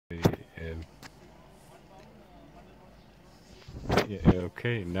Yeah,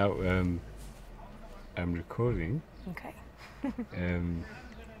 okay, now I'm recording. Okay.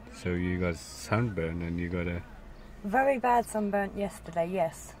 So you got sunburn and you got a... Very bad sunburnt yesterday,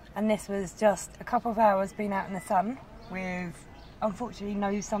 yes. And this was just a couple of hours being out in the sun with, unfortunately,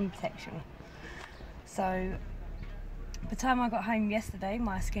 no sun protection. So, by the time I got home yesterday,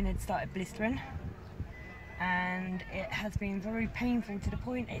 my skin had started blistering. And it has been very painful to the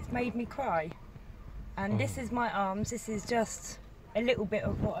point it's made me cry. And this is my arms, this is just a little bit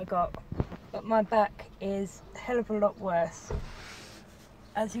of what I got. But my back is a hell of a lot worse.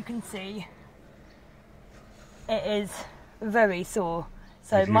 As you can see, it is very sore.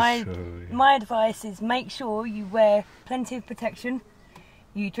 So my advice is make sure you wear plenty of protection,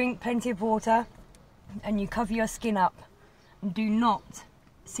 you drink plenty of water, and you cover your skin up. And do not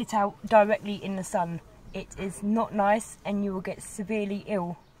sit out directly in the sun. It is not nice and you will get severely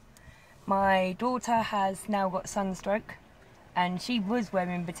ill. My daughter has now got sunstroke and she was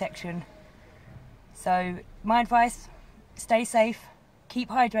wearing protection. So my advice, stay safe, keep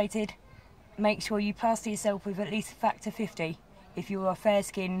hydrated, make sure you plaster yourself with at least factor 50 if you are fair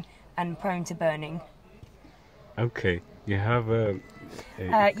skin and prone to burning. Okay, you have a...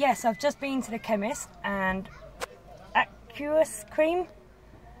 Yes, I've just been to the chemist and Aqueous Cream.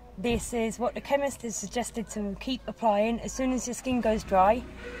 This is what the chemist has suggested to keep applying. As soon as your skin goes dry,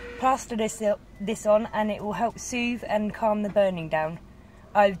 plaster this on and it will help soothe and calm the burning down.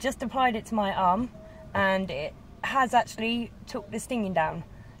 I've just applied it to my arm and it has actually took the stinging down.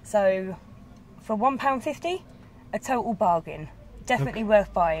 So for £1.50, a total bargain. Definitely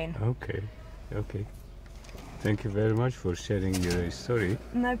worth buying. Okay, okay. Thank you very much for sharing your story.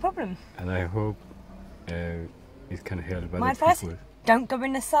 No problem. And I hope it can help other My advice, people. don't go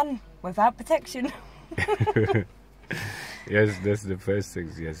in the sun without protection. Yes, that's the first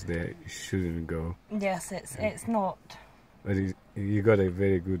thing. Yes, they shouldn't go. Yes, it's not. But you got a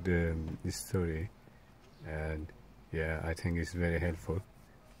very good story, and yeah, I think it's very helpful.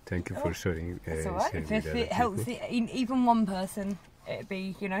 Thank you for sharing. That's all right. If it helps even one person, it'd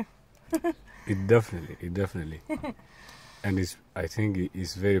be, you know. It definitely. And I think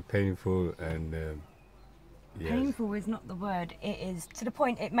it's very painful and. Yes. Painful is not the word. It is to the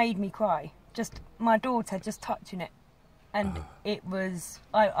point it made me cry. Just my daughter just touching it, and it was.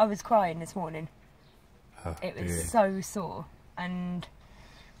 I was crying this morning. It was so sore, and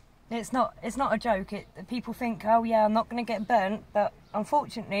it's not a joke. People think, oh yeah, I'm not going to get burnt, but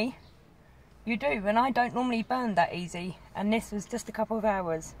unfortunately, you do. And I don't normally burn that easy, and this was just a couple of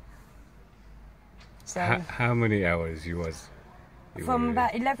hours. So how many hours you from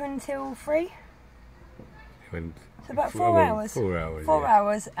about 11 till 3. It's about 4 hours. 4 hours. 4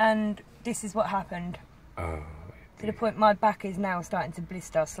 hours, and this is what happened. Oh. To the point my back is now starting to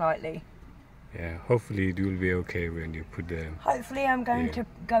blister slightly. Yeah, hopefully it will be okay when you put the... Hopefully I'm going to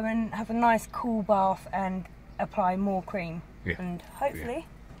go and have a nice cool bath and apply more cream. And hopefully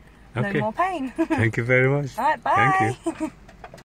no more pain. Thank you very much. Alright, bye. Thank you.